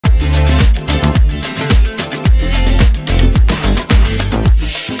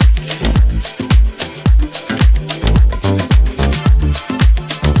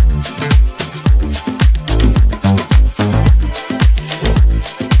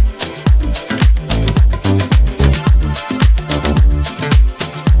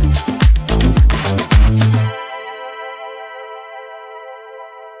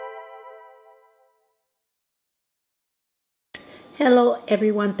Hello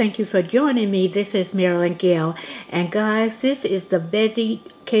everyone, thank you for joining me. This is Marilyn Gale, and guys, this is the veggie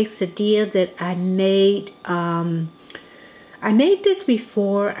quesadilla that I made. I made this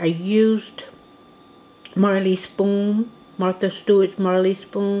before. I used Marley spoon, Martha Stewart's Marley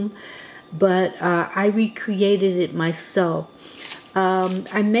spoon, but I recreated it myself.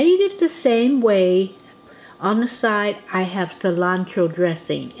 I made it the same way. On the side, I have cilantro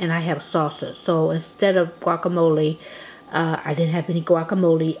dressing and I have salsa. So instead of guacamole, I didn't have any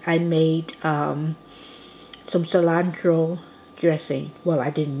guacamole. I made some cilantro dressing. Well, I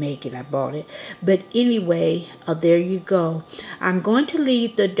didn't make it. I bought it. But anyway, there you go. I'm going to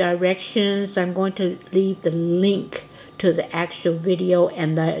leave the directions. I'm going to leave the link to the actual video,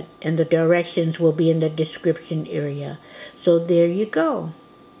 and the directions will be in the description area. So there you go.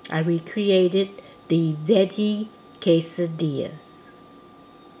 I recreated the veggie quesadillas.